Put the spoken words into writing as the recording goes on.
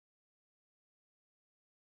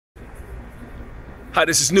Hi,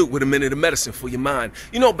 this is Newt with a minute of medicine for your mind.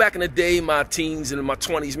 You know, back in the day, my teens and in my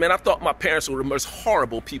 20s, man, I thought my parents were the most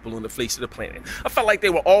horrible people on the face of the planet. I felt like they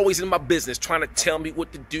were always in my business, trying to tell me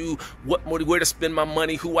what to do, where to spend my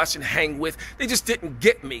money, who I should hang with. They just didn't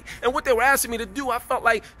get me. And what they were asking me to do, I felt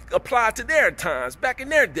like applied to their times, back in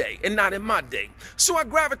their day, and not in my day. So I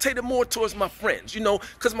gravitated more towards my friends,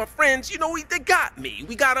 because my friends, they got me.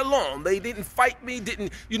 We got along. They didn't fight me,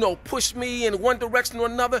 didn't, push me in one direction or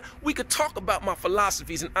another. We could talk about my philosophies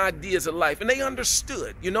and ideas of life, and they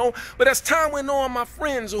understood, But as time went on, my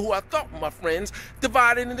friends, or who I thought were my friends,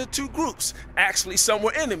 divided into two groups. Actually, some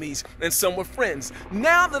were enemies and some were friends.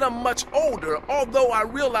 Now that I'm much older, although I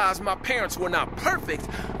realize my parents were not perfect,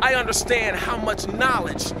 I understand how much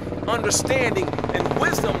knowledge, understanding, and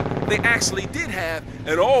wisdom they actually did have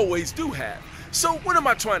and always do have. So what am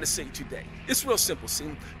I trying to say today? It's real simple, see?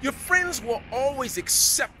 Your friends will always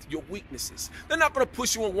accept your weaknesses. They're not going to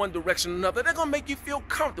push you in one direction or another. They're going to make you feel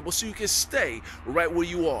comfortable so you can stay right where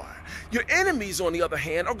you are. Your enemies, on the other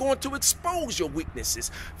hand, are going to expose your weaknesses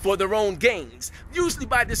for their own gains, usually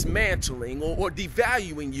by dismantling or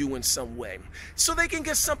devaluing you in some way, so they can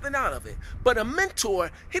get something out of it. But a mentor,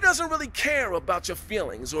 he doesn't really care about your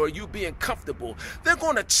feelings or you being comfortable. They're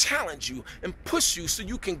going to challenge you and push you so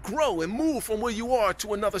you can grow and move from where you are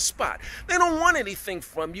to another spot. They don't want anything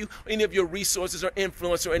from you, any of your resources or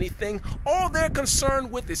influence or anything. All they're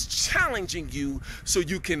concerned with is challenging you so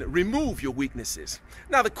you can remove your weaknesses.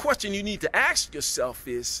 Now, the question you need to ask yourself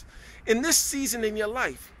is, in this season in your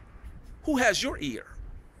life, who has your ear?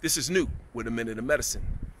 This is Newt with a minute of medicine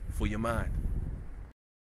for your mind.